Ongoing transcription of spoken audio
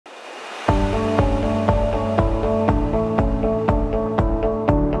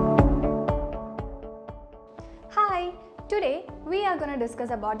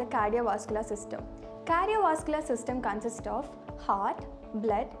discuss about the cardiovascular system. Cardiovascular system consists of heart,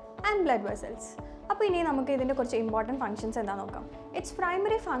 blood and blood vessels. Now, we will important functions. Its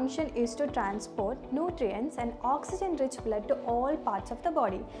primary function is to transport nutrients and oxygen-rich blood to all parts of the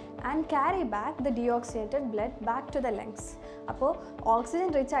body and carry back the deoxygenated blood back to the lungs. So,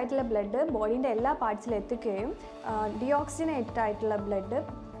 oxygen-rich blood body in all parts deoxygenated blood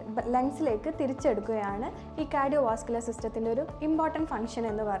lungs തിരിച്ചെടുക്കുകയാണ് ഈ cardiovascular system ഒരു important function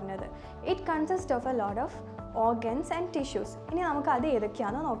എന്ന് പറയുന്നത്. It consists of a lot of organs and tissues. ഇനി നമുക്ക് അത്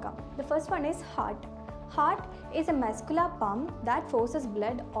ഏതൊക്കെയാണെന്ന് നോക്കാം. The first one is heart. Heart is a muscular pump that forces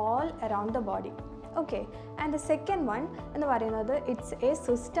blood all around the body. Okay, and the second one എന്ന് പറയുന്നത് it's a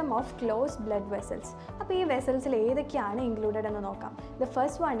system of closed blood vessels. അപ്പോൾ ഈ vesselsൽ ഏതൊക്കെയാണ് included എന്ന് നോക്കാം. The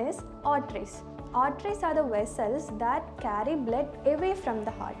first one is arteries. Arteries are the vessels that carry blood away from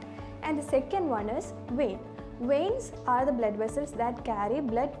the heart. And the second one is vein. Veins are the blood vessels that carry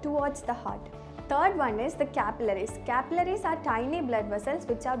blood towards the heart. Third one is the capillaries. Capillaries are tiny blood vessels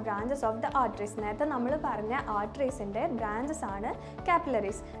which are branches of the arteries. നേരത്തെ നമ്മൾ പറഞ്ഞ arteriesന്റെ branches ആണ്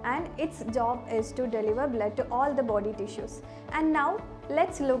capillaries and its job is to deliver blood to all the body tissues. And now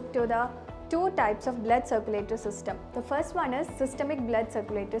let's look to the two types of blood circulatory system. The first one is systemic blood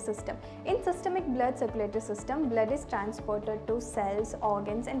circulatory system. In systemic blood circulatory system, blood is transported to cells,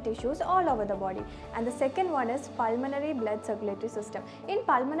 organs and tissues all over the body. And the second one is pulmonary blood circulatory system. In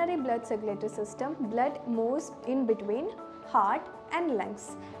pulmonary blood circulatory system, blood moves in between heart and lungs.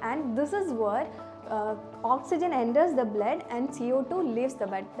 And this is where oxygen enters the blood and CO2 leaves the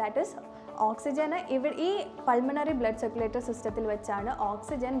blood. That is oxygen ഈ pulmonary blood circulatory സിസ്റ്റത്തിൽ വെച്ചാണ്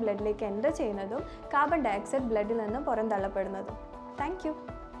oxygen ബ്ലഡിലേക്ക് enter ചെയ്യുന്നതും carbon dioxide ബ്ലഡിൽ നിന്ന് പുറന്തള്ളപ്പെടുന്നതും. Thank you.